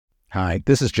Hi,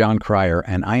 this is John Cryer,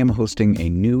 and I am hosting a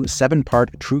new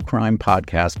 7-part true crime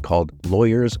podcast called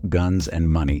Lawyers, Guns, and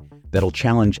Money that'll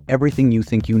challenge everything you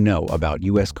think you know about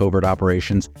U.S. covert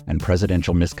operations and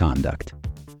presidential misconduct.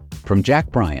 From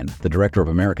Jack Bryan, the director of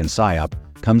American PSYOP,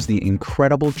 comes the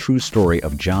incredible true story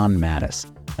of John Mattis,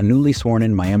 a newly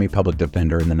sworn-in Miami public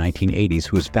defender in the 1980s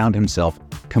who has found himself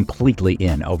completely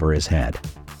in over his head.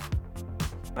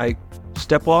 I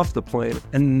step off the plane,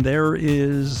 and there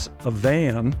is a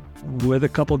van with a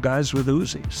couple guys with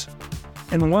Uzis.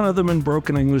 And one of them in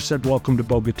broken English said, "Welcome to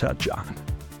Bogota, John."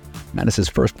 Mattis's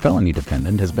first felony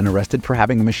defendant has been arrested for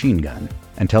having a machine gun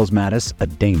and tells Mattis a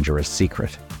dangerous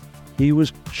secret. He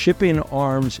was shipping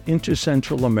arms into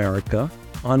Central America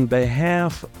on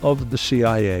behalf of the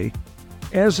CIA.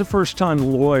 As a first-time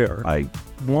lawyer, I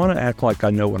want to act like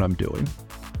I know what I'm doing.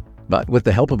 But with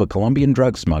the help of a Colombian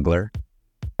drug smuggler,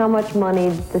 how much money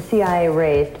the CIA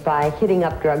raised by hitting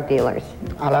up drug dealers?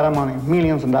 A lot of money,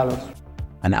 millions of dollars.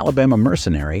 An Alabama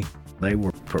mercenary, they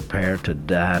were prepared to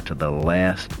die to the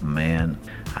last man.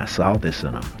 I saw this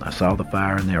in them. I saw the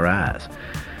fire in their eyes.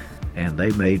 And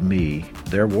they made me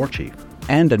their war chief.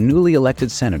 And a newly elected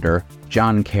senator,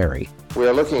 John Kerry. We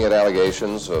are looking at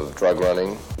allegations of drug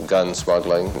running, gun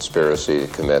smuggling, conspiracy to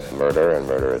commit murder and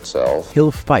murder itself. He'll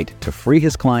fight to free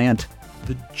his client.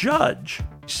 The judge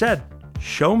said,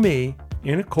 "Show me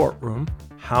in a courtroom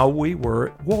how we were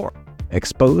at war."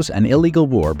 Expose an illegal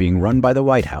war being run by the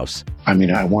White House. I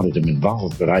mean, I wanted him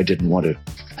involved, but I didn't want to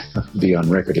be on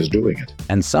record as doing it.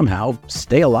 And somehow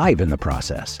stay alive in the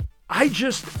process. I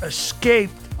just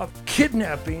escaped a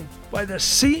kidnapping by the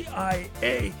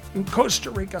CIA in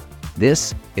Costa Rica.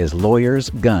 This is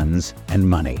Lawyers, Guns, and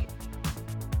Money.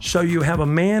 So you have a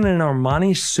man in an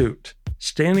Armani suit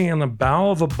standing on the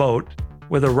bow of a boat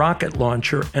with a rocket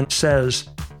launcher and says,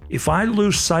 "If I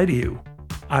lose sight of you,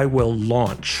 I will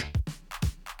launch.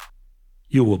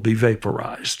 You will be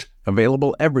vaporized."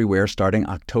 Available everywhere starting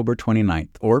October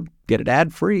 29th, or get it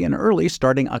ad-free and early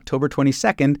starting October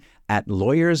 22nd at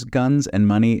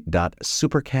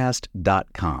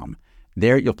lawyersgunsandmoney.supercast.com.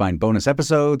 There you'll find bonus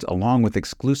episodes along with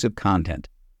exclusive content.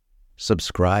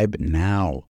 Subscribe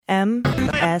now.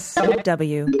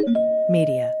 MSW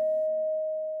Media.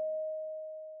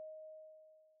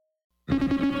 News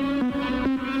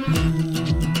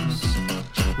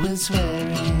with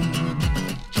swearing.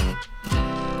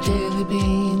 Daily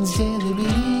beans, daily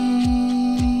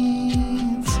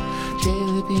beans.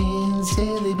 Daily beans,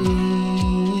 daily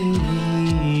beans.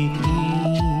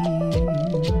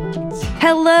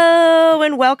 Hello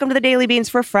and welcome to the Daily Beans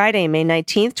for Friday, May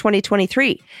 19th,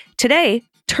 2023. Today,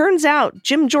 turns out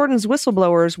Jim Jordan's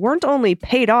whistleblowers weren't only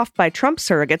paid off by Trump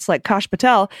surrogates like Kash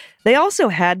Patel, they also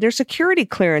had their security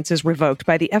clearances revoked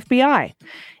by the FBI.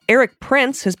 Eric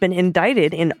Prince has been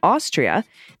indicted in Austria.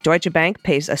 Deutsche Bank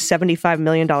pays a $75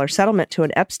 million settlement to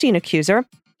an Epstein accuser.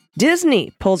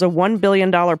 Disney pulls a $1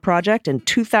 billion project and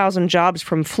 2,000 jobs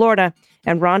from Florida.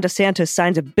 And Ron DeSantis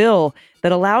signs a bill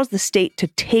that allows the state to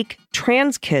take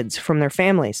trans kids from their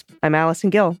families. I'm Allison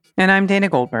Gill. And I'm Dana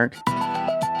Goldberg.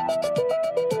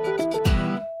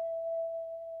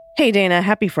 Hey, Dana,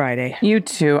 happy Friday. You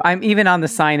too. I'm even on the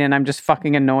sign-in. I'm just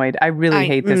fucking annoyed. I really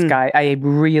hate this guy. I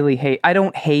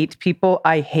don't hate people.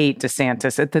 I hate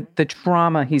DeSantis. The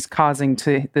trauma he's causing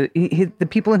to the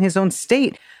people in his own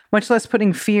state, much less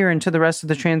putting fear into the rest of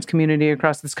the trans community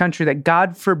across this country, that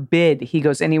God forbid he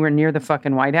goes anywhere near the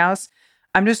fucking White House.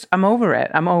 I'm over it.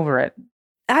 I'm over it.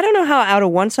 I don't know how out of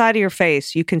one side of your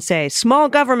face you can say, small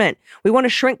government. We want to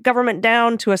shrink government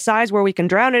down to a size where we can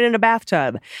drown it in a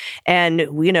bathtub. And,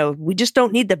 we just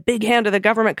don't need the big hand of the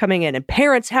government coming in. And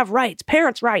parents have rights,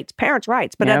 parents' rights, parents'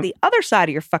 rights. But at the other side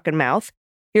of your fucking mouth,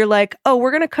 you're like, oh,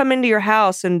 we're going to come into your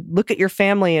house and look at your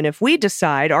family. And if we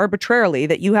decide arbitrarily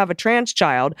that you have a trans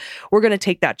child, we're going to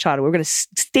take that child. We're going to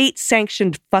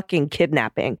state-sanctioned fucking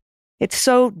kidnapping. It's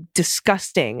so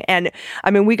disgusting. And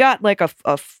I mean, we got like a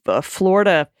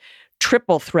Florida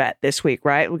triple threat this week,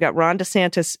 right? We got Ron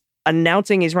DeSantis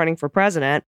announcing he's running for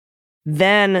president.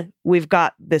 Then we've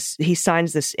got this, he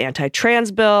signs this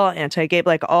anti-trans bill, anti-gay,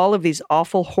 like all of these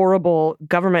awful, horrible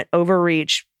government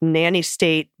overreach, nanny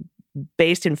state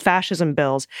based in fascism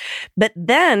bills. But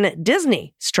then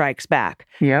Disney strikes back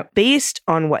based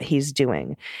on what he's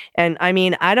doing. And I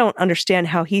mean, I don't understand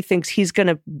how he thinks he's going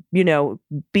to,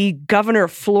 be governor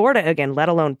of Florida again, let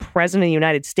alone president of the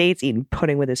United States, eating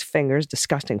pudding with his fingers.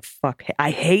 Disgusting fuck.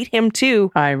 I hate him too.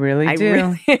 I really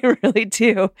do. I really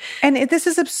do. And this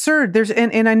is absurd.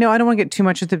 And I know I don't want to get too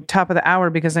much at the top of the hour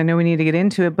because I know we need to get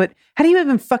into it, but how do you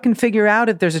even fucking figure out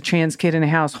if there's a trans kid in a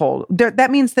household?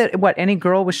 That means that, any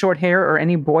girl with short hair or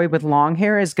any boy with long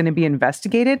hair is going to be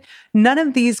investigated. None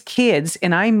of these kids,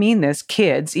 and I mean this,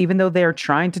 kids, even though they're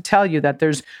trying to tell you that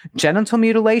there's genital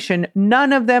mutilation,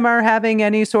 none of them are having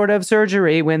any sort of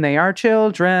surgery when they are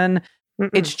children.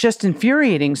 It's just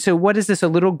infuriating. So what is this, a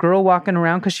little girl walking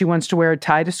around because she wants to wear a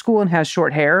tie to school and has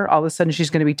short hair? All of a sudden she's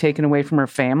going to be taken away from her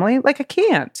family? Like, I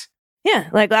can't. Yeah,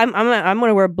 like I'm going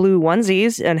to wear blue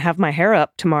onesies and have my hair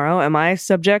up tomorrow. Am I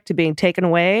subject to being taken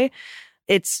away?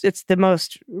 It's the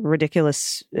most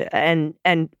ridiculous and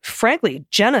frankly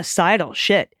genocidal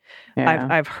shit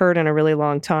I've heard in a really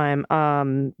long time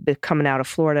coming out of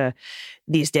Florida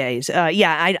these days.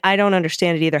 I don't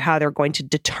understand it either, how they're going to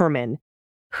determine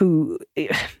who.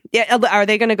 Yeah, are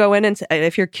they going to go in and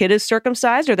if your kid is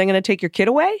circumcised, are they going to take your kid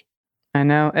away? I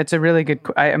know. It's a really good,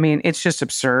 I mean, it's just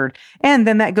absurd. And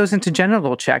then that goes into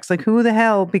genital checks. Like, who the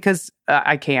hell? Because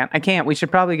I can't. We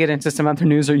should probably get into some other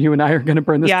news or you and I are going to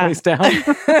burn this place down.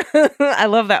 I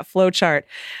love that flow chart.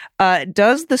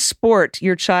 Does the sport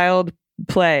your child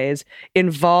plays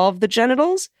involve the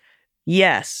genitals?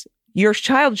 Yes. Your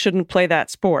child shouldn't play that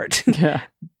sport. Yeah.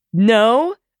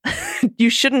 No, you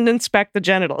shouldn't inspect the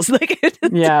genitals. Like, it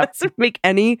doesn't make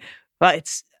any, but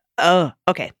it's,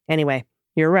 okay. Anyway,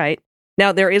 you're right.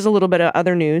 Now, there is a little bit of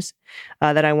other news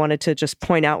that I wanted to just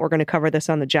point out. We're going to cover this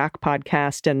on the Jack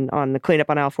podcast and on the Cleanup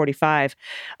on Aisle 45.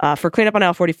 For Cleanup on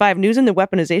Aisle 45, News in the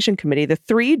Weaponization Committee, the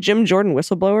 3 Jim Jordan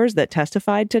whistleblowers that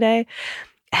testified today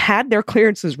had their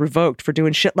clearances revoked for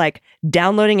doing shit like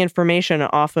downloading information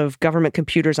off of government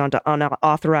computers onto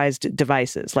unauthorized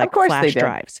devices like flash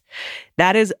drives.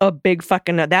 That is a big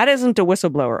fucking... That isn't a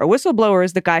whistleblower. A whistleblower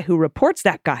is the guy who reports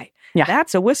that guy. Yeah.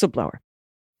 That's a whistleblower.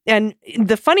 And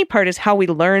the funny part is how we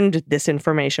learned this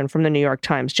information from the New York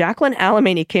Times. Jacqueline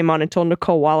Alemany came on and told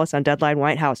Nicole Wallace on Deadline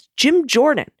White House, Jim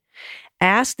Jordan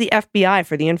asked the FBI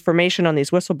for the information on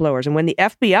these whistleblowers. And when the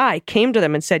FBI came to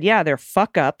them and said, yeah, they're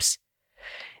fuck-ups,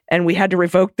 and we had to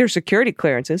revoke their security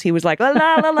clearances, he was like, la,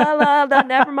 la, la, la, la,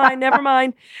 never mind.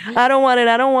 I don't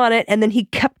want it. And then he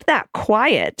kept that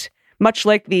quiet, much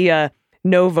like the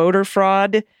no voter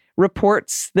fraud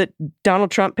reports that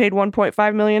Donald Trump paid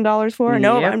 $1.5 million for.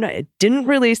 No, it didn't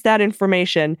release that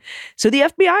information. So the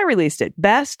FBI released it.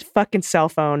 Best fucking cell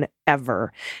phone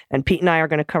ever. And Pete and I are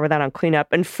going to cover that on Cleanup.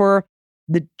 And for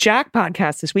the Jack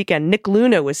podcast this weekend, Nick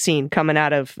Luna was seen coming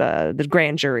out of the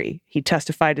grand jury. He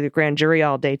testified to the grand jury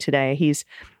all day today. He's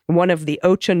one of the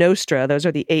Ocha Nostra. Those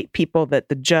are the 8 people that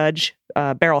the judge,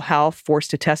 Beryl Howell, forced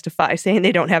to testify, saying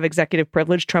they don't have executive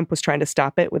privilege. Trump was trying to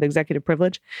stop it with executive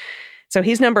privilege. So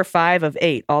he's number 5 of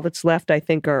 8. All that's left, I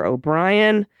think, are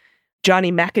O'Brien, Johnny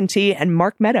McEntee, and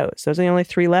Mark Meadows. Those are the only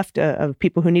 3 left of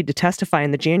people who need to testify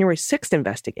in the January 6th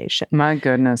investigation. My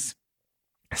goodness.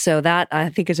 So that, I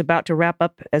think, is about to wrap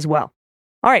up as well.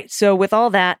 All right. So with all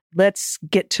that, let's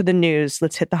get to the news.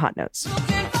 Let's hit the hot notes.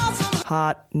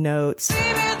 Hot notes.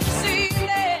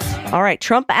 All right.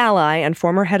 Trump ally and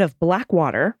former head of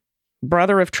Blackwater,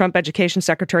 brother of Trump Education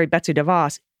Secretary Betsy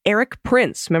DeVos, Eric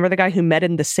Prince, remember the guy who met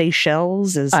in the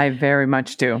Seychelles? I very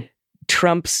much do.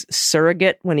 Trump's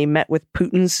surrogate when he met with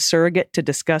Putin's surrogate to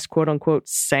discuss, quote unquote,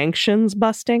 sanctions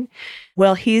busting.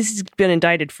 Well, he's been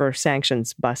indicted for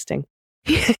sanctions busting.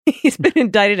 He's been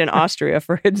indicted in Austria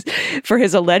for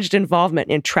his alleged involvement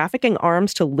in trafficking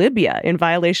arms to Libya in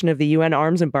violation of the UN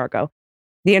arms embargo.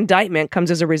 The indictment comes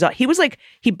as a result. He was like,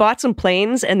 he bought some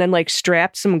planes and then like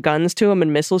strapped some guns to him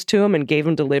and missiles to him and gave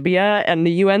them to Libya. And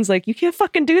the UN's like, you can't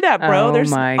fucking do that, bro. Oh, There's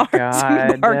my arms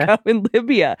God. embargo in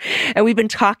Libya. And we've been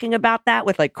talking about that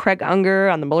with like Craig Unger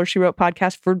on the Mueller She Wrote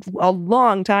podcast for a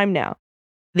long time now.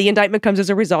 The indictment comes as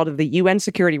a result of the UN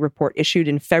security report issued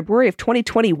in February of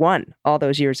 2021, all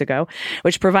those years ago,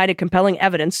 which provided compelling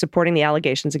evidence supporting the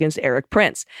allegations against Eric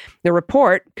Prince. The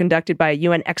report, conducted by a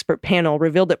UN expert panel,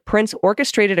 revealed that Prince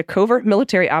orchestrated a covert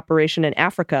military operation in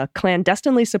Africa,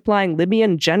 clandestinely supplying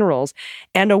Libyan generals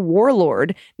and a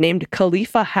warlord named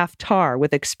Khalifa Haftar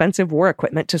with expensive war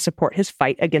equipment to support his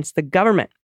fight against the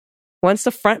government. Once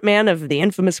the frontman of the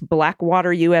infamous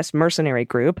Blackwater U.S. mercenary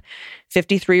group,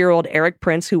 53-year-old Eric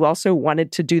Prince, who also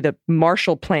wanted to do the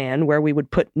Marshall Plan, where we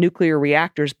would put nuclear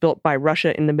reactors built by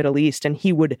Russia in the Middle East, and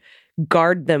he would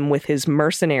guard them with his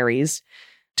mercenaries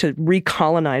to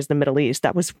recolonize the Middle East.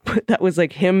 That was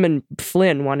like him and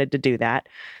Flynn wanted to do that.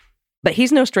 But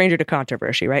he's no stranger to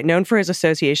controversy, right? Known for his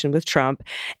association with Trump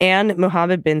and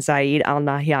Mohammed bin Zayed Al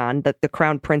Nahyan, the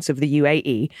crown prince of the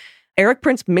UAE. Eric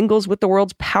Prince mingles with the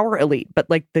world's power elite, but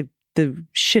like the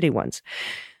shitty ones.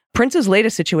 Prince's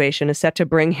latest situation is set to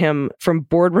bring him from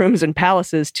boardrooms and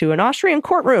palaces to an Austrian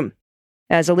courtroom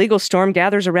as a legal storm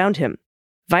gathers around him.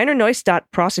 Wiener Neustadt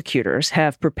prosecutors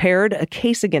have prepared a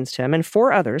case against him and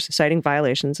 4 others, citing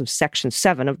violations of Section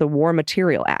 7 of the War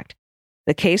Material Act.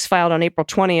 The case, filed on April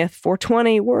 20th,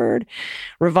 420,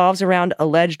 revolves around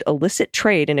alleged illicit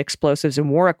trade in explosives and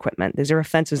war equipment. These are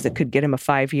offenses that could get him a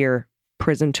 5-year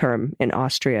prison term in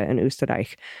Austria and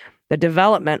Österreich. The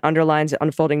development underlines the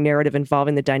unfolding narrative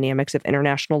involving the dynamics of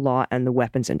international law and the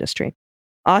weapons industry.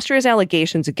 Austria's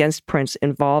allegations against Prince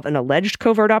involve an alleged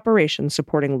covert operation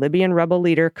supporting Libyan rebel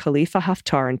leader Khalifa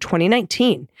Haftar in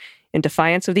 2019 in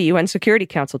defiance of the UN Security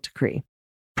Council decree.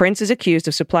 Prince is accused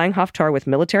of supplying Haftar with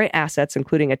military assets,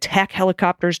 including attack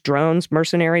helicopters, drones,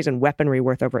 mercenaries, and weaponry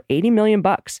worth over $80 million.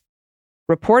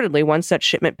 Reportedly, one such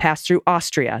shipment passed through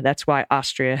Austria. That's why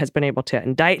Austria has been able to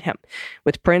indict him,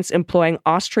 with Prince employing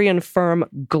Austrian firm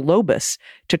Globus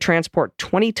to transport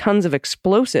 20 tons of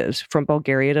explosives from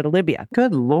Bulgaria to Libya.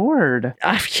 Good Lord.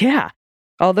 Yeah.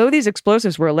 Although these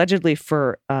explosives were allegedly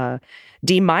for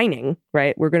demining,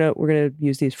 right? We're gonna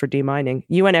use these for demining.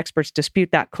 UN experts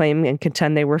dispute that claim and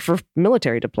contend they were for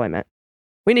military deployment.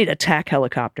 We need attack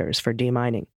helicopters for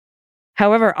demining.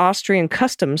 However, Austrian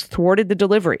customs thwarted the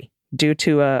delivery due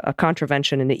to a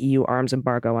contravention in the EU arms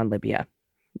embargo on Libya.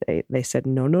 They said,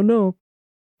 no.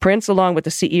 Prince, along with the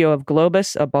CEO of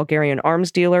Globus, a Bulgarian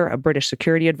arms dealer, a British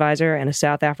security advisor, and a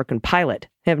South African pilot,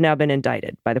 have now been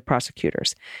indicted by the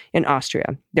prosecutors in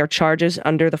Austria. Their charges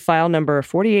under the file number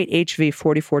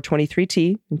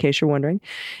 48HV4423T, in case you're wondering,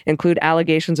 include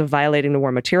allegations of violating the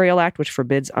War Material Act, which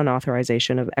forbids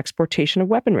unauthorization of exportation of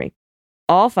weaponry.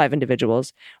 All 5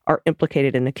 individuals are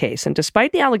implicated in the case. And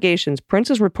despite the allegations, Prince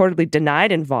has reportedly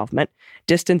denied involvement,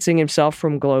 distancing himself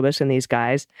from Globus and these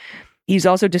guys. He's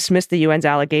also dismissed the UN's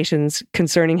allegations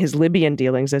concerning his Libyan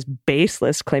dealings as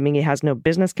baseless, claiming he has no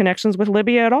business connections with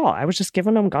Libya at all. I was just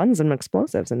giving him guns and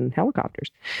explosives and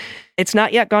helicopters. It's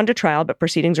not yet gone to trial, but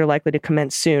proceedings are likely to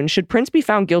commence soon. Should Prince be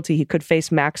found guilty, he could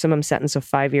face maximum sentence of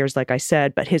 5 years, like I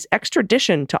said, but his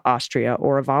extradition to Austria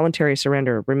or a voluntary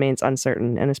surrender remains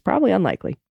uncertain and is probably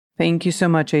unlikely. Thank you so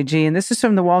much, AG. And this is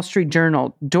from the Wall Street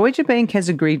Journal. Deutsche Bank has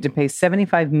agreed to pay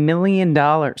 $75 million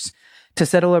to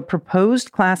settle a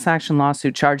proposed class action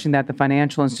lawsuit charging that the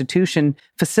financial institution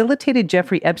facilitated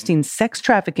Jeffrey Epstein's sex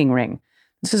trafficking ring.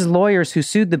 This is lawyers who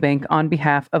sued the bank on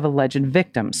behalf of alleged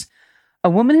victims. A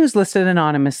woman who's listed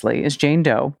anonymously as Jane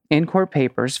Doe in court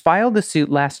papers filed the suit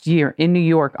last year in New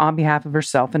York on behalf of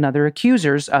herself and other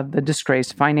accusers of the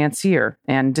disgraced financier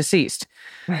and deceased.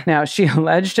 Now, she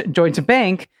alleged Deutsche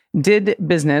Bank did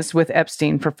business with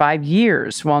Epstein for 5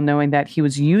 years while knowing that he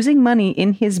was using money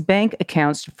in his bank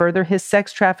accounts to further his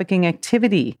sex trafficking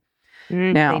activity.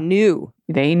 Now,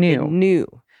 They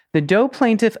knew. The Doe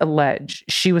plaintiff alleged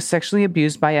she was sexually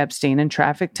abused by Epstein and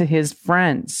trafficked to his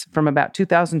friends from about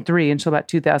 2003 until about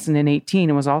 2018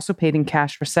 and was also paid in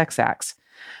cash for sex acts.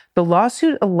 The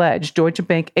lawsuit alleged Deutsche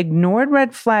Bank ignored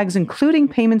red flags, including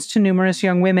payments to numerous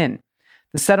young women.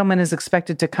 The settlement is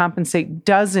expected to compensate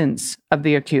dozens of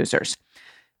the accusers.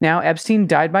 Now, Epstein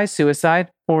died by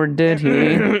suicide, or did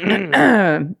he?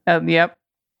 Yep.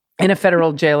 In a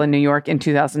federal jail in New York in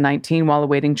 2019 while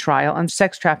awaiting trial on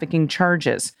sex trafficking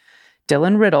charges.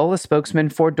 Dylan Riddle, a spokesman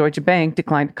for Deutsche Bank,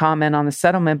 declined to comment on the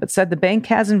settlement, but said the bank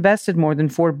has invested more than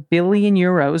 4 billion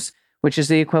euros, which is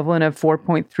the equivalent of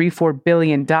 $4.34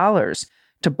 billion,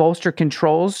 to bolster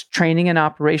controls, training, and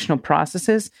operational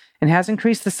processes, and has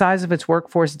increased the size of its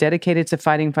workforce dedicated to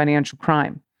fighting financial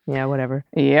crime. Yeah, whatever.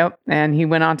 Yep. And he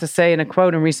went on to say in a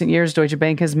quote, in recent years, Deutsche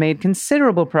Bank has made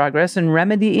considerable progress in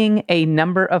remedying a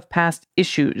number of past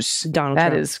issues.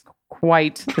 That is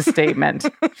quite the statement.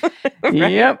 Right.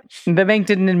 Yep. The bank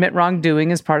didn't admit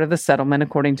wrongdoing as part of the settlement,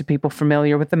 according to people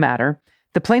familiar with the matter.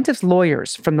 The plaintiff's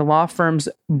lawyers from the law firms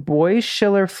Boy,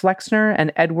 Schiller, Flexner,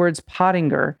 and Edwards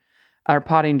Pottinger,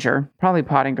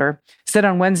 said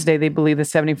on Wednesday they believe the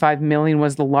 $75 million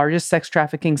was the largest sex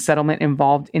trafficking settlement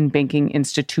involved in banking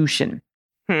institution.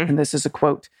 And this is a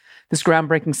quote. This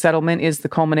groundbreaking settlement is the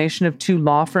culmination of 2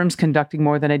 law firms conducting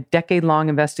more than a decade-long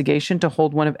investigation to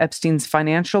hold one of Epstein's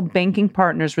financial banking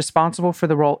partners responsible for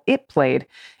the role it played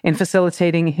in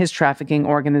facilitating his trafficking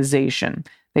organization.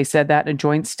 They said that in a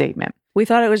joint statement. We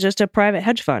thought it was just a private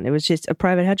hedge fund. It was just a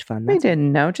private hedge fund. They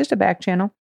didn't know, just a back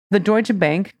channel. The Deutsche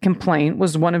Bank complaint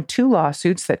was one of 2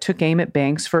 lawsuits that took aim at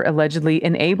banks for allegedly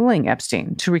enabling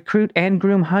Epstein to recruit and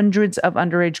groom hundreds of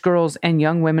underage girls and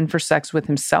young women for sex with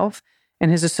himself and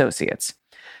his associates.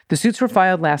 The suits were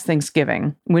filed last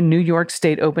Thanksgiving when New York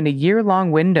State opened a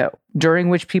year-long window during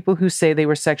which people who say they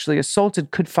were sexually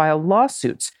assaulted could file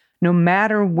lawsuits no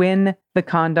matter when the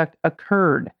conduct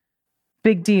occurred.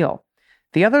 Big deal.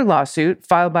 The other lawsuit,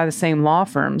 filed by the same law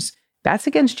firms, that's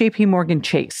against JP Morgan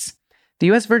Chase. The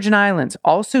U.S. Virgin Islands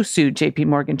also sued J.P.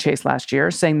 Morgan Chase last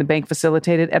year, saying the bank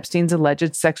facilitated Epstein's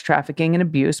alleged sex trafficking and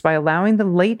abuse by allowing the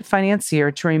late financier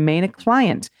to remain a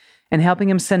client and helping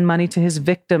him send money to his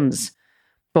victims.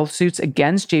 Both suits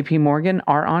against J.P. Morgan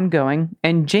are ongoing,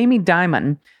 and Jamie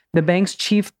Dimon, the bank's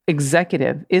chief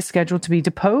executive, is scheduled to be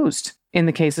deposed in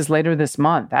the cases later this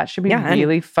month. That should be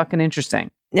really fucking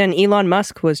interesting. And Elon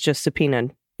Musk was just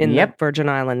subpoenaed in the Virgin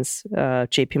Islands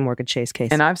J.P. Morgan Chase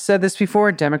case. And I've said this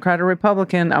before, Democrat or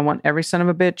Republican, I want every son of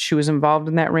a bitch who was involved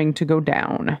in that ring to go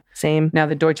down. Same. Now,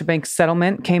 the Deutsche Bank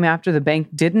settlement came after the bank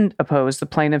didn't oppose the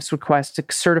plaintiff's request to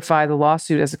certify the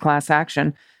lawsuit as a class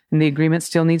action, and the agreement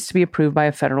still needs to be approved by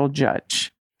a federal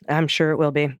judge. I'm sure it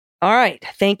will be. All right.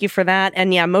 Thank you for that.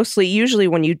 And yeah, usually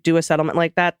when you do a settlement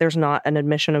like that, there's not an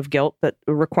admission of guilt, that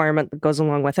requirement that goes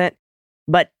along with it.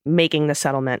 But making the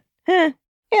settlement,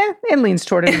 yeah, it leans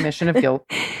toward an admission of guilt.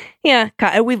 Yeah.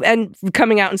 And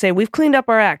coming out and saying, we've cleaned up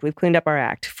our act. We've cleaned up our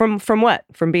act. From what?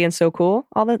 From being so cool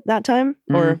all that time?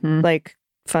 Or like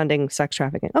funding sex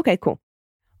trafficking? Okay, cool.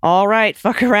 All right,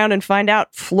 fuck around and find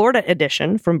out. Florida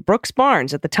edition from Brooks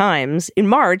Barnes at the Times. In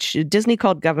March, Disney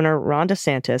called Governor Ron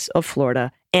DeSantis of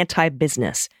Florida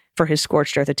anti-business for his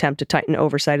scorched earth attempt to tighten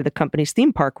oversight of the company's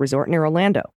theme park resort near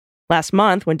Orlando. Last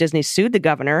month, when Disney sued the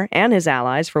governor and his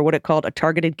allies for what it called a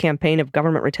targeted campaign of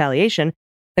government retaliation,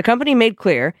 the company made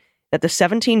clear that the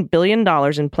 $17 billion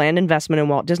in planned investment in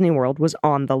Walt Disney World was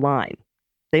on the line.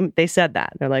 They said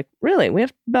that. They're like, really? We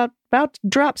have about to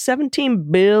drop $17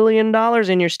 billion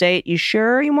in your state. You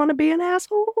sure you want to be an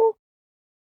asshole?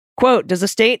 Quote, does the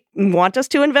state want us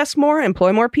to invest more,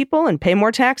 employ more people, and pay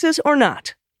more taxes or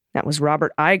not? That was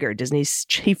Robert Iger, Disney's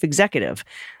chief executive,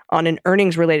 on an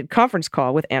earnings-related conference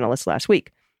call with analysts last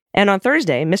week. And on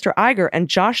Thursday, Mr. Iger and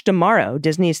Josh D'Amaro,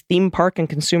 Disney's theme park and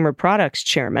consumer products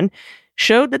chairman,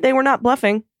 showed that they were not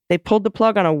bluffing. They pulled the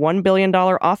plug on a $1 billion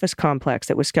office complex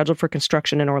that was scheduled for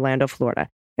construction in Orlando, Florida.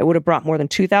 It would have brought more than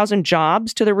 2,000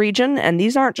 jobs to the region, and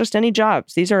these aren't just any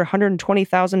jobs. These are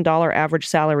 $120,000 average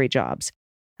salary jobs.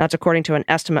 That's according to an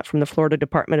estimate from the Florida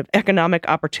Department of Economic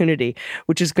Opportunity,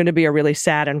 which is going to be a really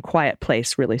sad and quiet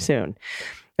place really soon.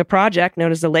 The project,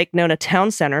 known as the Lake Nona Town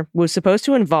Center, was supposed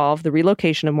to involve the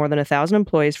relocation of more than 1,000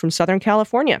 employees from Southern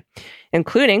California,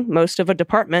 including most of a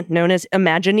department known as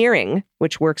Imagineering,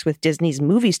 which works with Disney's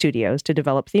movie studios to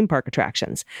develop theme park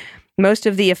attractions. Most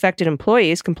of the affected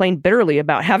employees complained bitterly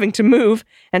about having to move,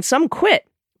 and some quit.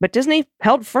 But Disney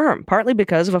held firm, partly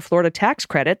because of a Florida tax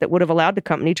credit that would have allowed the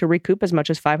company to recoup as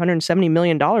much as $570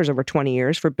 million over 20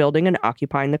 years for building and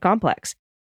occupying the complex.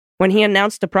 When he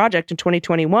announced the project in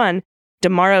 2021,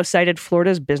 D'Amaro cited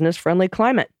Florida's business-friendly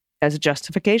climate as a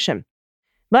justification.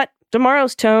 But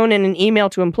D'Amaro's tone in an email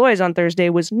to employees on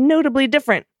Thursday was notably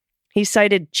different. He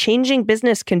cited changing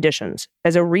business conditions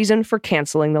as a reason for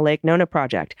canceling the Lake Nona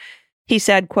project. He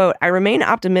said, quote, I remain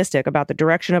optimistic about the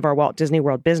direction of our Walt Disney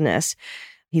World business,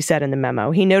 he said in the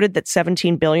memo. He noted that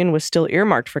 $17 billion was still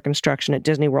earmarked for construction at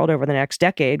Disney World over the next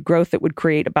decade, growth that would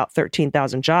create about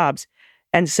 13,000 jobs,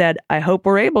 and said, I hope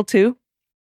we're able to.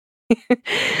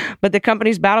 But the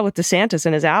company's battle with DeSantis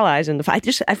and his allies, and I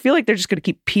feel like they're just going to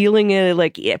keep peeling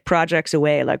projects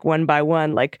away, like one by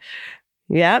one. Like,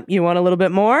 yeah, you want a little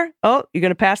bit more? Oh, you're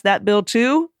going to pass that bill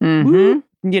too?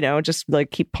 Mm-hmm. You know, just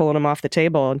like keep pulling them off the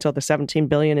table until the $17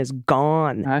 billion is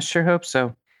gone. I sure hope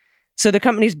so. So the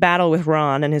company's battle with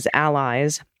Ron and his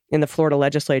allies in the Florida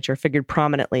legislature figured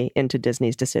prominently into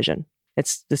Disney's decision.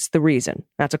 It's the reason.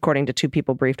 That's according to two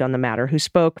people briefed on the matter who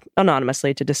spoke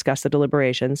anonymously to discuss the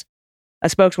deliberations. A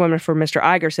spokeswoman for Mr.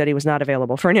 Iger said he was not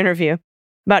available for an interview.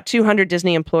 About 200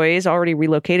 Disney employees already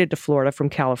relocated to Florida from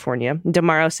California.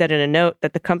 D'Amaro said in a note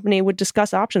that the company would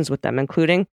discuss options with them,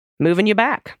 including moving you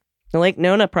back. The Lake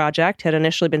Nona project had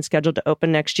initially been scheduled to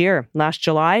open next year. Last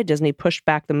July, Disney pushed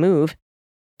back the move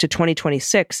to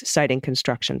 2026, citing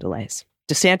construction delays.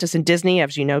 DeSantis and Disney,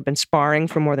 as you know, have been sparring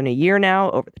for more than a year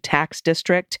now over the tax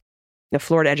district. The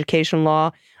Florida education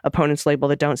law, opponents label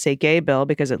the Don't Say Gay bill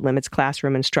because it limits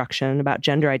classroom instruction about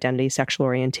gender identity, sexual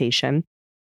orientation.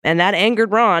 And that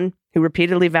angered Ron, who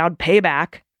repeatedly vowed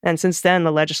payback. And since then,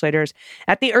 the legislators,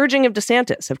 at the urging of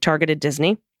DeSantis, have targeted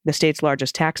Disney, the state's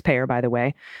largest taxpayer, by the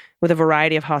way, with a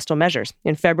variety of hostile measures.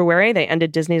 In February, they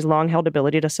ended Disney's long-held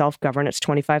ability to self-govern its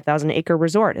 25,000-acre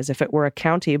resort as if it were a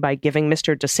county by giving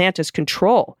Mr. DeSantis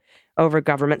control over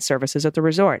government services at the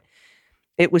resort.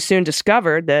 It was soon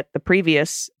discovered that the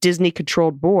previous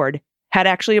Disney-controlled board had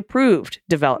actually approved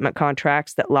development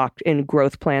contracts that locked in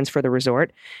growth plans for the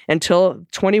resort until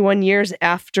 21 years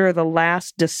after the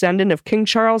last descendant of King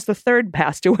Charles III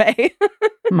passed away.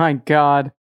 My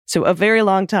God. So a very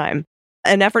long time.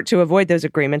 An effort to avoid those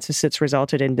agreements has since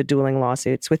resulted in the dueling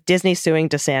lawsuits, with Disney suing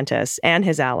DeSantis and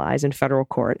his allies in federal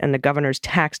court and the governor's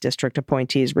tax district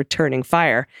appointees returning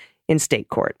fire in state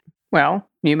court. Well,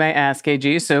 you may ask,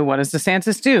 AG, so what does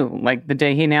DeSantis do? Like the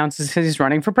day he announces he's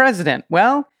running for president?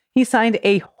 Well, he signed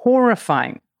a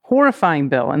horrifying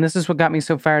bill, and this is what got me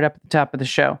so fired up at the top of the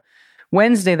show,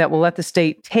 Wednesday, that will let the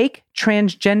state take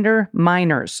transgender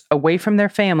minors away from their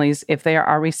families if they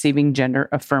are receiving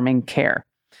gender-affirming care.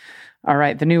 All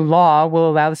right, the new law will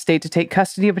allow the state to take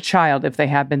custody of a child if they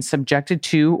have been subjected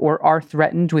to or are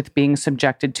threatened with being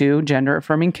subjected to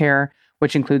gender-affirming care,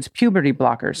 which includes puberty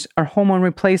blockers or hormone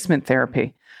replacement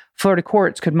therapy. Florida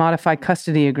courts could modify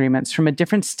custody agreements from a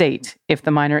different state if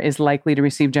the minor is likely to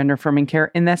receive gender-affirming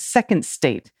care in that second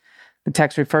state. The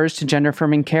text refers to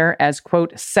gender-affirming care as,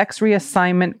 quote, sex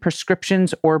reassignment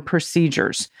prescriptions or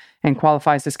procedures, and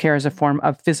qualifies this care as a form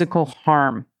of physical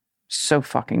harm. So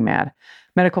fucking mad.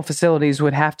 Medical facilities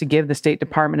would have to give the State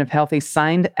Department of Health a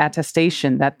signed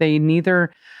attestation that they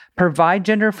neither provide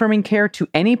gender-affirming care to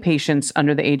any patients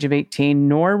under the age of 18,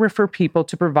 nor refer people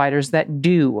to providers that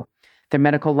do. Their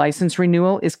medical license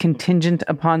renewal is contingent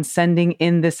upon sending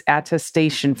in this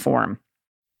attestation form.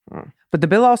 But the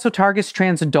bill also targets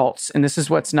trans adults, and this is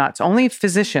what's nuts. Only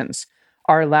physicians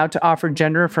are allowed to offer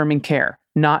gender-affirming care,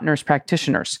 not nurse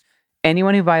practitioners.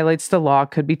 Anyone who violates the law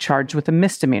could be charged with a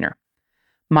misdemeanor.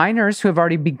 Minors who have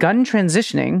already begun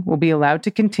transitioning will be allowed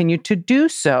to continue to do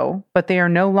so, but they are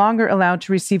no longer allowed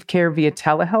to receive care via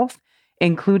telehealth,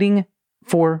 including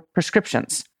for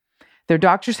prescriptions. Their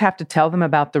doctors have to tell them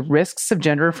about the risks of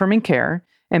gender-affirming care,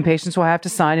 and patients will have to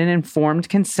sign an informed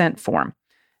consent form,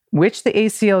 which the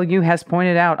ACLU has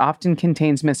pointed out often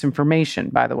contains misinformation,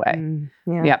 by the way.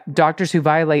 Yeah, doctors who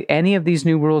violate any of these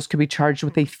new rules could be charged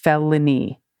with a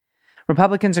felony.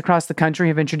 Republicans across the country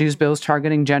have introduced bills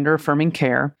targeting gender-affirming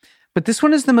care, but this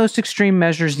one is the most extreme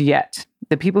measures yet.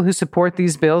 The people who support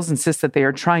these bills insist that they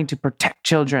are trying to protect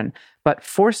children, but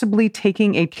forcibly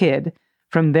taking a kid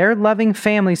from their loving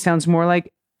family sounds more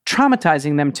like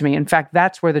traumatizing them to me. In fact,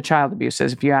 that's where the child abuse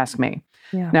is, if you ask me.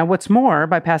 Yeah. Now, what's more,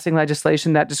 by passing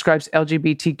legislation that describes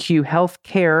LGBTQ health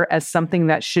care as something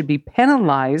that should be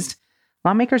penalized,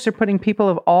 lawmakers are putting people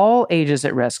of all ages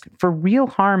at risk for real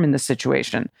harm in this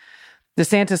situation.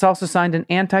 DeSantis also signed an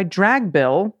anti-drag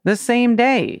bill the same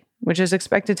day, which is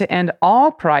expected to end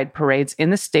all pride parades in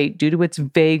the state due to its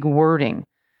vague wording.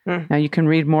 Now, you can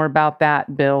read more about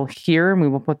that bill here, and we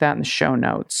will put that in the show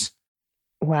notes.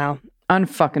 Wow.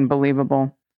 Unfucking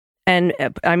believable. And,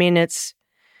 I mean, it's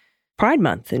Pride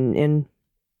Month in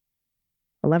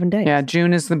 11 days. Yeah,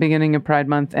 June is the beginning of Pride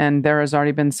Month, and there has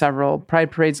already been several pride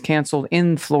parades canceled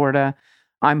in Florida.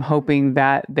 I'm hoping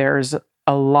that there's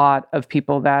a lot of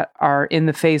people that are in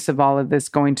the face of all of this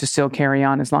going to still carry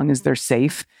on as long as they're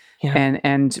safe,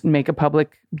 and make a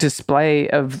public display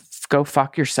of go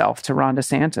fuck yourself to Ron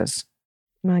DeSantis.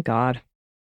 My God.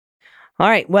 All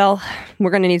right. Well,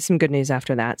 we're going to need some good news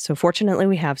after that. So fortunately,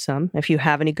 we have some. If you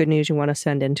have any good news you want to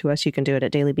send in to us, you can do it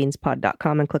at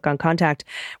dailybeanspod.com and click on contact.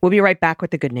 We'll be right back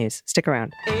with the good news. Stick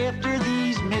around. After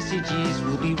these messages,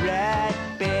 we'll be right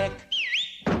back.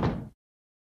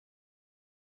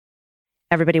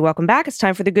 Everybody, welcome back. It's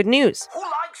time for the good news. Who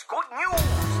likes good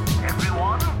news?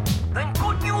 Everyone? Then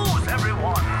good news,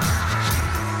 everyone.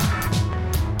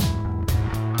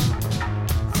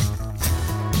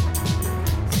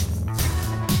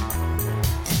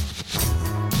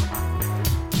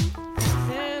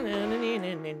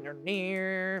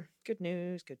 Good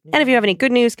news, good news. And if you have any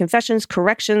good news, confessions,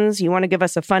 corrections, you want to give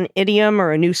us a fun idiom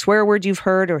or a new swear word you've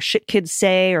heard or shit kids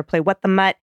say or play what the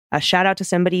mutt, a shout out to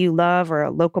somebody you love or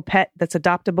a local pet that's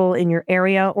adoptable in your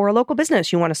area or a local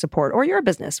business you want to support or your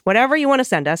business, whatever you want to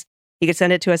send us, you can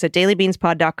send it to us at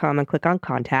dailybeanspod.com and click on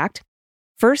contact.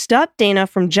 First up, Dana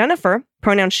from Jennifer,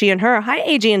 pronouns she and her. Hi,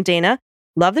 AG and Dana.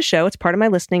 Love the show. It's part of my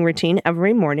listening routine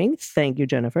every morning. Thank you,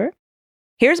 Jennifer.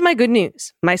 Here's my good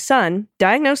news. My son,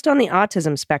 diagnosed on the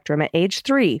autism spectrum at age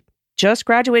 3, just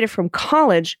graduated from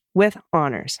college with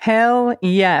honors. Hell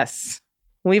yes.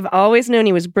 We've always known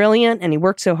he was brilliant, and he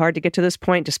worked so hard to get to this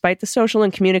point despite the social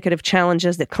and communicative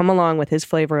challenges that come along with his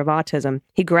flavor of autism.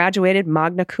 He graduated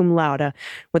magna cum laude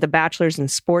with a bachelor's in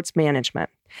sports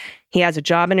management. He has a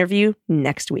job interview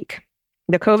next week.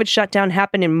 The COVID shutdown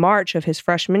happened in March of his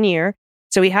freshman year,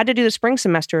 so he had to do the spring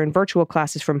semester in virtual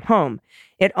classes from home.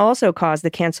 It also caused the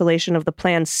cancellation of the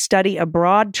planned study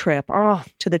abroad trip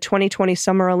to the 2020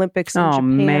 Summer Olympics in Japan. Oh,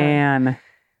 man.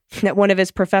 That one of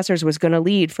his professors was going to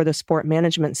lead for the sport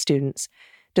management students.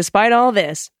 Despite all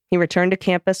this, he returned to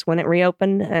campus when it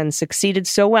reopened and succeeded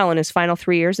so well in his final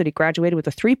 3 years that he graduated with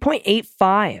a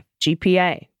 3.85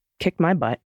 GPA. Kicked my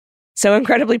butt. So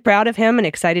incredibly proud of him and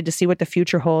excited to see what the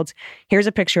future holds. Here's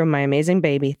a picture of my amazing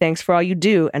baby. Thanks for all you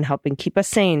do and helping keep us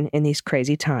sane in these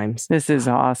crazy times. This is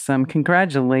awesome.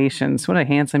 Congratulations. What a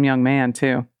handsome young man,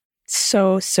 too.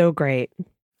 So great.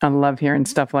 I love hearing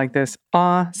stuff like this.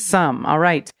 Awesome. All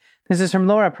right. This is from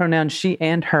Laura, pronouns she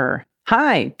and her.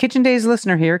 Hi, Kitchen Days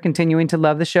listener here, continuing to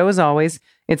love the show as always.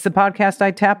 It's the podcast I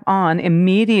tap on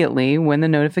immediately when the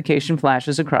notification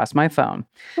flashes across my phone.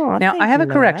 Now, I have a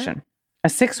correction. A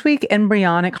 6-week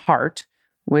embryonic heart,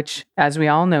 which, as we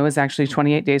all know, is actually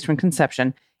 28 days from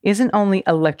conception, isn't only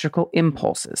electrical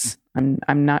impulses.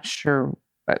 I'm not sure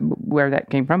where that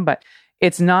came from, but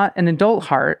it's not an adult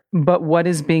heart, but what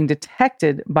is being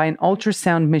detected by an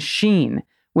ultrasound machine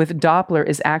with Doppler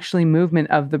is actually movement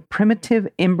of the primitive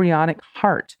embryonic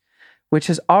heart, which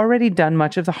has already done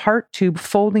much of the heart tube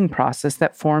folding process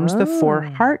that forms the 4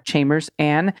 heart chambers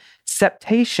and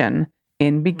septation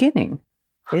in beginning.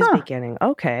 Is beginning.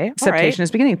 Okay. Septation is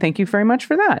beginning. Thank you very much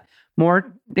for that.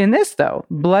 More in this, though.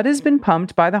 Blood has been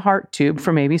pumped by the heart tube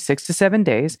for maybe 6 to 7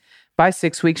 days by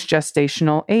 6 weeks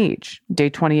gestational age, day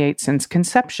 28 since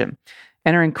conception.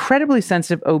 And our incredibly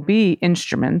sensitive OB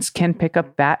instruments can pick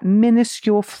up that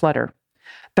minuscule flutter.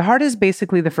 The heart is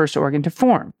basically the first organ to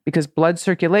form because blood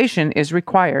circulation is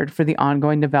required for the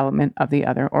ongoing development of the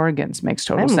other organs. Makes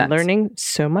total sense. I'm learning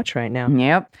so much right now.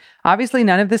 Yep. Obviously,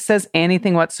 none of this says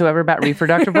anything whatsoever about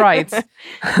reproductive rights.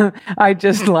 I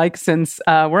just like, since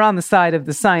we're on the side of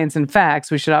the science and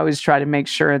facts, we should always try to make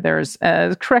sure there's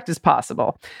as correct as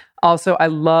possible. Also, I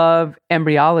love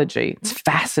embryology. It's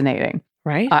fascinating.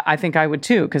 Right? I think I would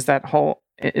too, because that whole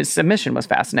submission was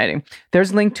fascinating.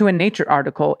 There's a link to a Nature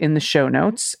article in the show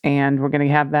notes, and we're going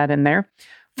to have that in there.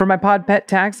 For my pod pet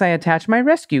tags, I attach my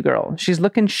rescue girl. She's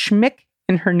looking schmick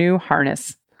in her new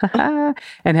harness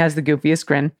and has the goofiest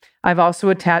grin. I've also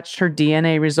attached her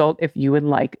DNA result if you would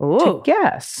like to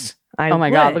guess. Oh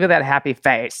my God, look at that happy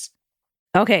face.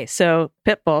 Okay, so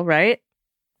Pitbull, right?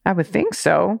 I would think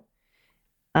so.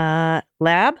 Lab,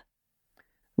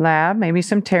 maybe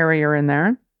some terrier in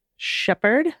there.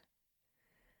 Shepherd.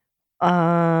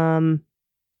 Chow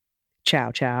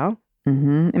chow.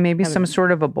 Mm-hmm. And maybe some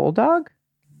sort of a bulldog?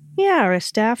 Yeah, or a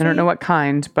staffy. I don't know what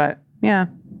kind, but yeah.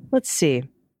 Let's see.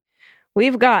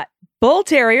 We've got bull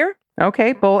terrier.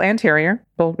 Okay, bull and terrier.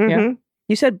 Bull, yeah.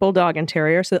 You said bulldog and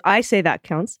terrier, so I say that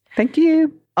counts. Thank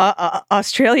you.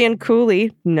 Australian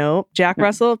Coolie. No. Jack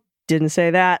Russell. Didn't say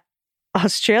that.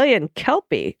 Australian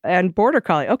Kelpie and Border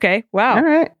Collie. Okay, wow. All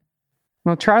right.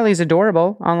 Well, Charlie's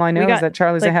adorable. All I know is that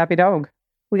Charlie's a happy dog.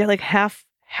 We got like half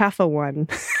a one.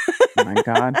 Oh my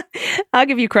God. I'll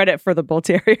give you credit for the bull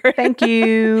terrier. Thank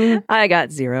you. I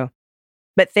got 0.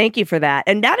 But thank you for that.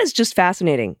 And that is just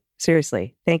fascinating.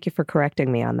 Seriously. Thank you for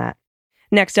correcting me on that.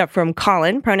 Next up from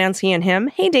Colin, pronouns he and him.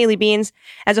 Hey, Daily Beans.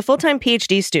 As a full-time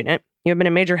PhD student, you have been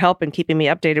a major help in keeping me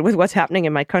updated with what's happening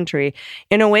in my country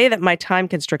in a way that my time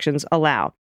constrictions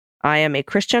allow. I am a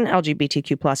Christian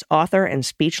LGBTQ+ author and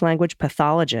speech-language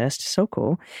pathologist. So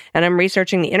cool. And I'm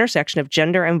researching the intersection of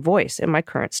gender and voice in my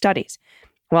current studies.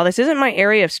 While this isn't my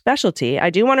area of specialty, I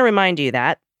do want to remind you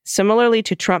that, similarly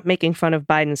to Trump making fun of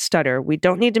Biden's stutter, we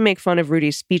don't need to make fun of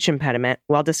Rudy's speech impediment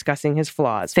while discussing his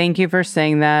flaws. Thank you for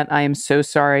saying that. I am so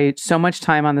sorry. So much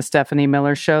time on the Stephanie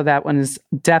Miller show. That one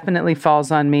definitely falls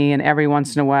on me. And every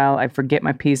once in a while, I forget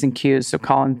my P's and Q's. So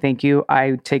Colin, thank you.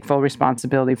 I take full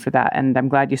responsibility for that. And I'm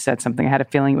glad you said something. I had a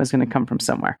feeling it was going to come from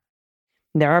somewhere.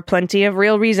 There are plenty of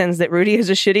real reasons that Rudy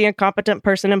is a shitty, incompetent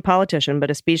person and politician,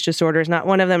 but a speech disorder is not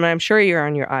one of them. And I'm sure you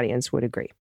and your audience would agree.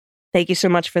 Thank you so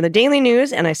much for the daily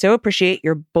news, and I so appreciate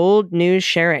your bold news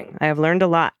sharing. I have learned a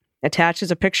lot. Attached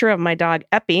is a picture of my dog,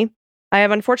 Epi. I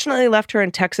have unfortunately left her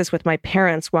in Texas with my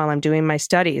parents while I'm doing my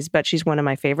studies, but she's one of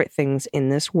my favorite things in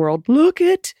this world. Look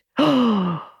it!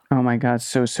 Oh my God,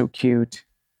 so cute.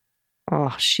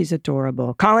 Oh, she's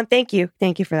adorable. Colin, thank you.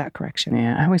 Thank you for that correction.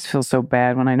 Yeah, I always feel so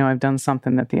bad when I know I've done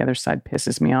something that the other side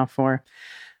pisses me off for.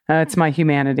 It's my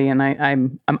humanity, and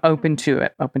I'm open to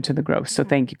it, open to the growth. So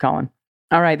thank you, Colin.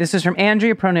 All right, this is from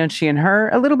Andrea, pronouns she and her.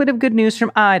 A little bit of good news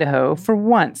from Idaho for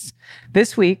once.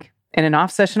 This week, in an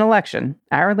off-session election,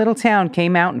 our little town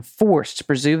came out and forced to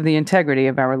preserve the integrity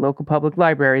of our local public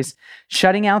libraries,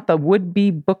 shutting out the would-be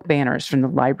book banners from the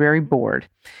library board.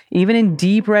 Even in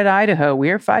deep red Idaho, we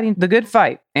are fighting the good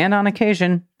fight, and on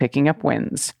occasion, picking up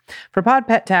wins. For Pod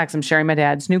Pet Tax, I'm sharing my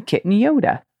dad's new kitten,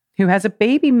 Yoda, who has a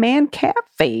baby man cat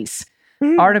face.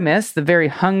 Artemis, the very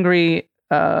hungry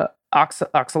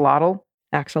axolotl,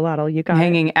 you got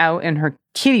hanging it. out in her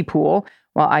kiddie pool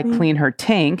while I clean her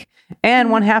tank, and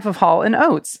one half of Hall and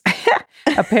Oates,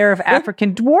 a pair of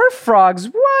African dwarf frogs.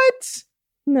 What?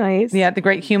 Nice. Yeah, the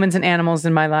great humans and animals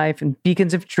in my life and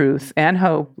beacons of truth and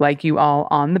hope, like you all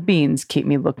on the beans, keep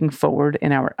me looking forward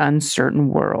in our uncertain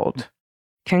world.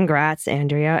 Congrats,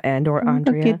 Andrea or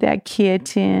Andrea. Look at that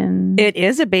kitten. It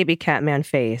is a baby Catman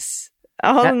face.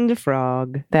 On the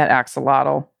frog. That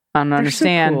axolotl. I don't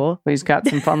understand. So cool. But he's got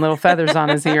some fun little feathers on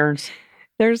his ears.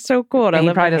 They're so cool. And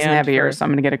he probably doesn't have ears, so I'm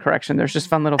going to get a correction. There's just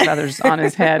fun little feathers on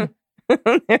his head.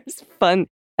 There's fun.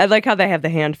 I like how they have the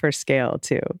hand for scale,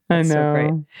 too. That's I know. So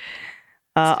great.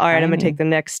 All right, I'm going to take the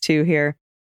next two here.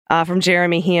 From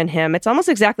Jeremy, he and him. It's almost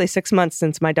exactly 6 months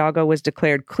since my doggo was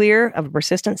declared clear of a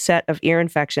persistent set of ear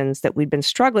infections that we'd been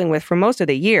struggling with for most of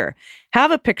the year.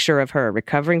 Have a picture of her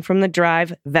recovering from the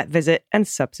drive, vet visit, and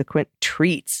subsequent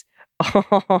treats.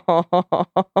 Oh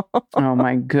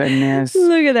my goodness.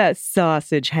 Look at that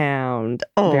sausage hound.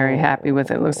 Oh. Very happy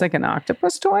with it. Looks like an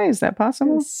octopus toy. Is that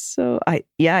possible? I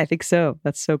think so.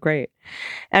 That's so great.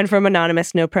 And from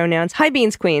Anonymous, no pronouns. Hi,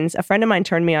 Beans Queens. A friend of mine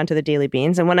turned me on to the Daily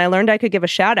Beans, and when I learned I could give a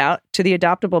shout out to the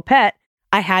adoptable pet,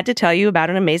 I had to tell you about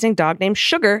an amazing dog named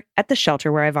Sugar at the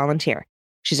shelter where I volunteer.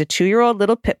 She's a 2-year-old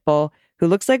little pit bull who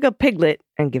looks like a piglet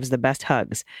and gives the best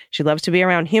hugs. She loves to be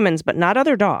around humans, but not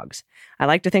other dogs. I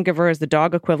like to think of her as the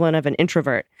dog equivalent of an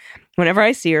introvert. Whenever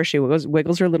I see her, she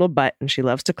wiggles her little butt, and she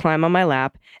loves to climb on my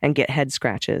lap and get head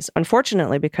scratches.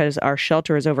 Unfortunately, because our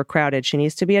shelter is overcrowded, she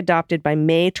needs to be adopted by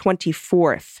May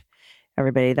 24th.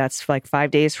 Everybody, that's like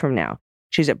 5 days from now.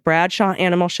 She's at Bradshaw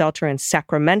Animal Shelter in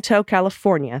Sacramento,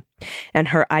 California, and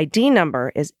her ID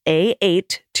number is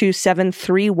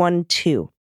A827312.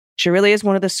 She really is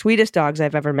one of the sweetest dogs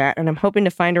I've ever met, and I'm hoping to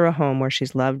find her a home where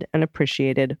she's loved and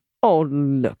appreciated. Oh,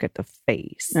 look at the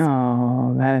face.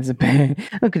 Oh, that is a big...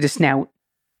 Look at the snout.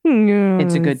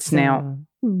 It's a good snout.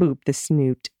 Boop the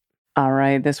snoot. All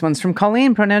right, this one's from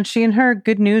Colleen, pronouns she and her.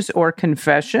 Good news or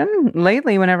confession?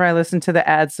 Lately, whenever I listen to the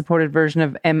ad-supported version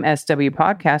of MSW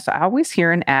podcast, I always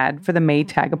hear an ad for the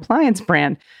Maytag appliance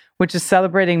brand, which is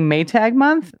celebrating Maytag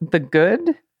month. The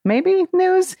good... maybe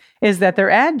news is that their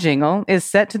ad jingle is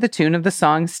set to the tune of the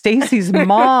song Stacy's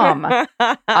Mom.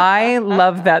 I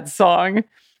love that song.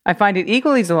 I find it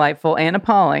equally delightful and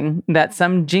appalling that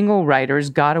some jingle writers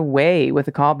got away with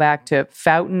a callback to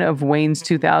Fountain of Wayne's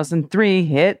 2003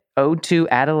 hit Ode to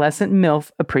Adolescent MILF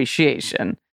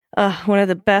Appreciation. One of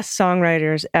the best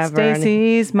songwriters ever.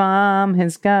 Stacy's mom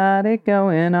has got it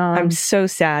going on. I'm so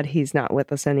sad he's not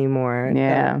with us anymore.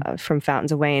 Yeah. From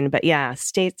Fountains of Wayne. But yeah,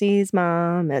 Stacy's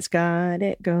mom has got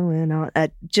it going on.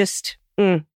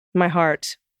 My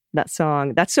heart, that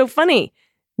song. That's so funny.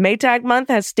 Maytag month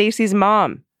has Stacy's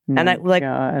mom. And I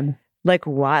God. Like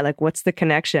why? Like what's the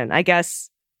connection? I guess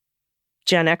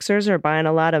Gen Xers are buying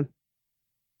a lot of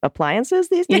appliances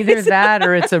these days. Either that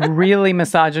or it's a really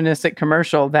misogynistic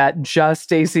commercial that just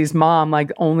Stacy's mom,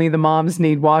 like only the moms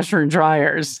need washer and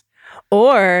dryers.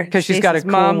 Or because she's got a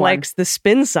cool mom one. likes the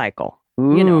spin cycle.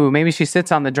 Ooh, maybe she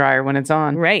sits on the dryer when it's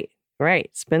on. Right.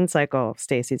 Spin cycle,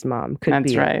 Stacy's mom.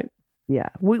 That's right. Yeah.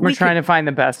 We're trying to find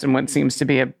the best in what seems to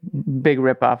be a big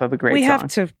ripoff of a great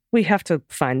song. We have to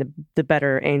find the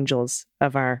better angels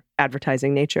of our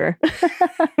advertising nature.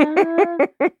 I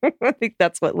think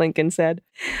that's what Lincoln said.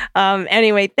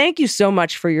 Anyway, thank you so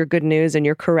much for your good news and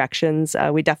your corrections.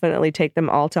 We definitely take them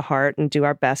all to heart and do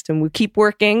our best. And we keep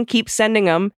working, keep sending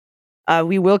them.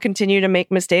 We will continue to make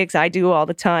mistakes. I do all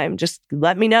the time. Just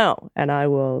let me know and I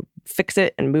will fix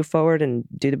it and move forward and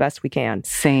do the best we can.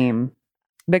 Same.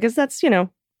 Because that's,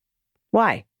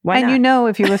 why? Why and not?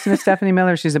 If you listen to Stephanie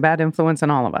Miller, she's a bad influence on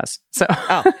all of us. So,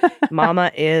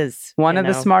 Mama is one of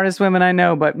the smartest women I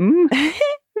know, but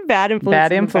bad influence.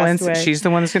 Bad influence. She's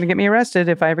the one that's going to get me arrested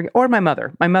if I ever or my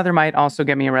mother. My mother might also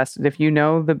get me arrested. If you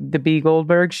know the B.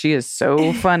 Goldberg, she is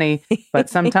so funny. But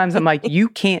sometimes I'm like, you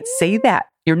can't say that.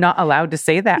 You're not allowed to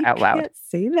say that out loud. Can't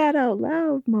say that out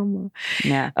loud, Mama.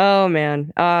 Yeah. Oh,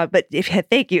 man. But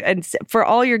thank you. And for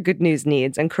all your good news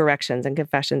needs and corrections and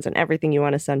confessions and everything you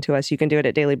want to send to us, you can do it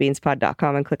at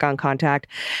dailybeanspod.com and click on contact.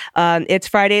 It's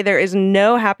Friday. There is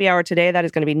no happy hour today. That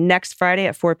is going to be next Friday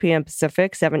at 4 p.m.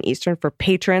 Pacific, 7 Eastern for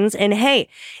patrons. And hey,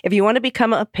 if you want to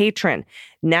become a patron,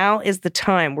 now is the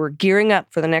time. We're gearing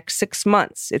up for the next 6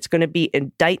 months. It's going to be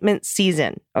indictment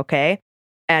season. Okay.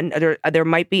 And there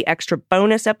might be extra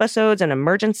bonus episodes and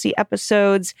emergency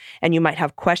episodes. And you might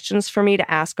have questions for me to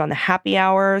ask on the happy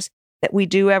hours that we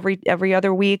do every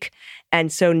other week. And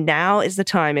so now is the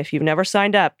time. If you've never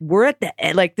signed up, we're at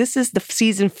this is the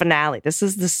season finale. This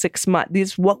is the 6 month.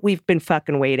 This is what we've been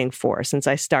fucking waiting for since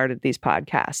I started these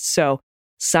podcasts. So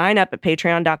sign up at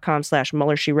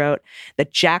patreon.com/Mueller, She Wrote. The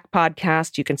Jack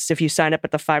podcast, you can, if you sign up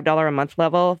at the $5 a month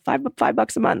level,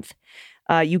 $5 a month,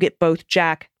 you get both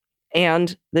Jack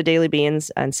and the Daily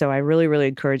Beans. And so I really, really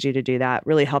encourage you to do that. It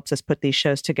really helps us put these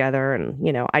shows together.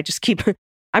 And, I just keep,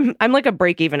 I'm like a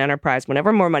break-even enterprise.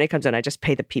 Whenever more money comes in, I just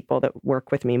pay the people that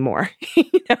work with me more.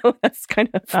 That's kind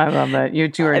of... I love that. You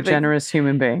two are a generous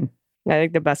human being. I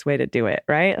think the best way to do it,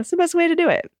 right? That's the best way to do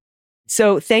it.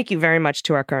 So thank you very much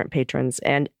to our current patrons.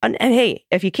 And hey,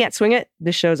 if you can't swing it,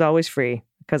 this show's always free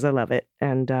because I love it.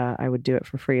 And I would do it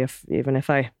for free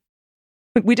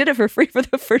we did it for free for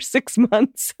the first 6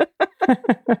 months.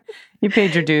 You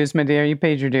paid your dues, my dear. You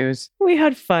paid your dues. We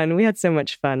had fun. We had so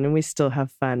much fun, and we still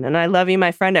have fun. And I love you,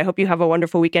 my friend. I hope you have a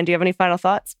wonderful weekend. Do you have any final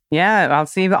thoughts? Yeah, I'll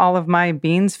see all of my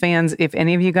Beans fans. If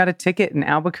any of you got a ticket in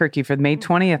Albuquerque for May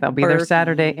 20th, I'll be there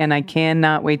Saturday, and I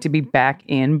cannot wait to be back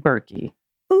in Berkey.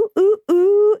 Ooh, ooh,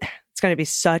 ooh. It's going to be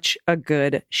such a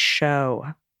good show.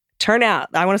 Turn out.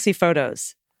 I want to see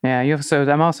photos. Yeah, so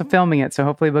I'm also filming it, so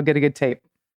hopefully we'll get a good tape.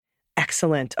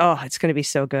 Excellent. Oh, it's going to be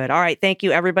so good. All right. Thank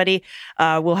you, everybody.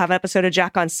 We'll have an episode of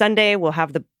Jack on Sunday. We'll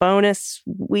have the bonus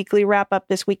weekly wrap up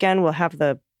this weekend. We'll have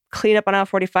the cleanup on Aisle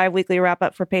 45 weekly wrap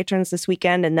up for patrons this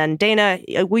weekend. And then Dana,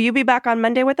 will you be back on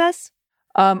Monday with us?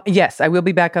 Yes, I will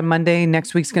be back on Monday.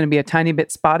 Next week's going to be a tiny bit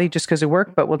spotty just because of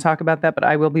work, but we'll talk about that. But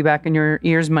I will be back in your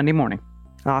ears Monday morning.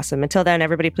 Awesome. Until then,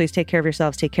 everybody, please take care of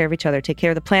yourselves, take care of each other, take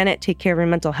care of the planet, take care of your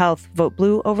mental health. Vote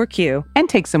blue over Q. And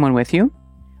take someone with you.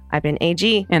 I've been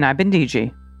AG. And I've been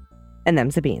DG. And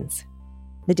them's the Beans.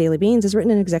 The Daily Beans is written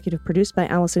and executive produced by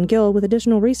Allison Gill with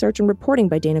additional research and reporting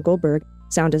by Dana Goldberg.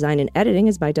 Sound design and editing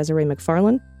is by Desiree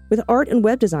McFarlane, with art and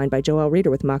web design by Joelle Reeder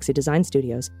with Moxie Design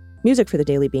Studios. Music for The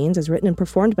Daily Beans is written and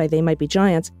performed by They Might Be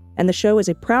Giants, and the show is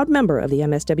a proud member of the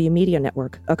MSW Media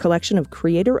Network, a collection of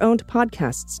creator-owned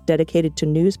podcasts dedicated to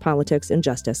news, politics, and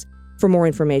justice. For more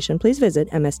information, please visit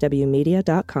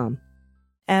mswmedia.com.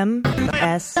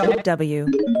 MSW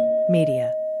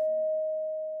Media.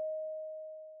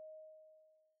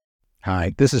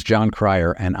 Hi, this is John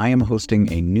Cryer, and I am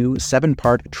hosting a new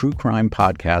 7-part true crime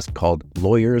podcast called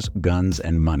Lawyers, Guns,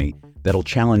 and Money that'll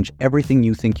challenge everything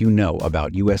you think you know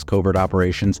about U.S. covert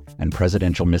operations and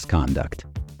presidential misconduct.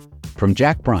 From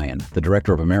Jack Bryan, the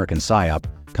director of American PSYOP,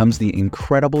 comes the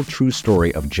incredible true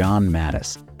story of John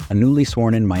Mattis, a newly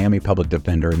sworn-in Miami public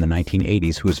defender in the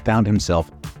 1980s who has found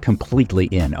himself completely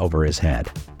in over his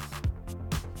head.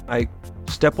 I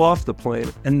step off the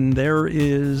plane, and there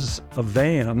is a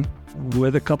van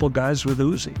with a couple guys with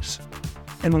Uzis.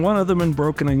 And one of them in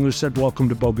broken English said, "Welcome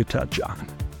to Bogota, John."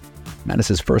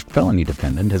 Mattis's first felony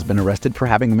defendant has been arrested for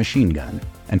having a machine gun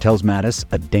and tells Mattis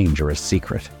a dangerous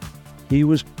secret. He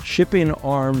was shipping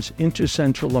arms into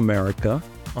Central America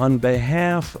on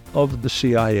behalf of the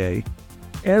CIA.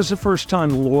 As a first-time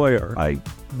lawyer, I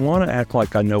want to act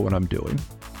like I know what I'm doing.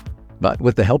 But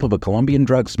with the help of a Colombian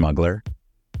drug smuggler...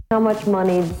 How much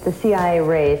money the CIA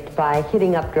raised by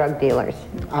hitting up drug dealers?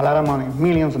 A lot of money,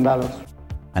 millions of dollars.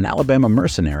 An Alabama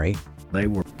mercenary... They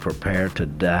were prepared to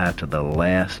die to the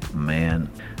last man.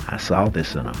 I saw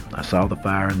this in them. I saw the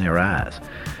fire in their eyes.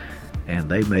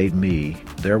 And they made me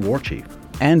their war chief.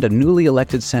 And a newly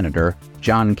elected senator,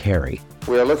 John Kerry.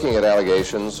 We are looking at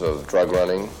allegations of drug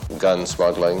running, gun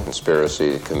smuggling,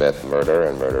 conspiracy to commit murder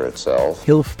and murder itself.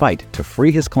 He'll fight to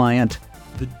free his client.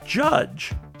 The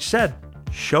judge said,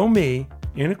 "Show me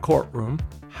in a courtroom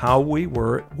how we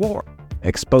were at war."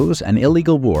 Expose an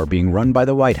illegal war being run by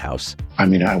the White House. I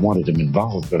mean, I wanted him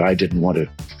involved, but I didn't want to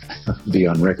be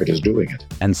on record as doing it.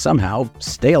 And somehow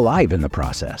stay alive in the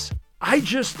process. I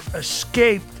just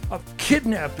escaped a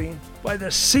kidnapping by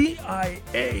the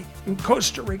CIA in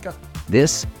Costa Rica.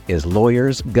 This is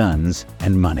Lawyers, Guns,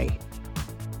 and Money.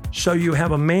 So you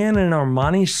have a man in an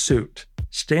Armani suit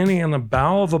standing in the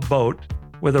bow of a boat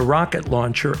with a rocket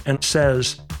launcher and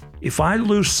says, "If I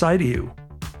lose sight of you,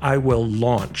 I will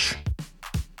launch.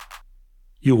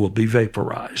 You will be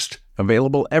vaporized."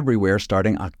 Available everywhere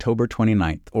starting October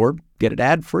 29th, or get it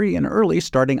ad-free and early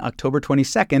starting October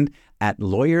 22nd at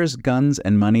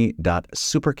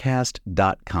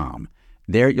lawyersgunsandmoney.supercast.com.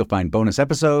 There you'll find bonus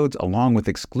episodes along with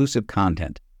exclusive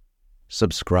content.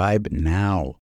 Subscribe now.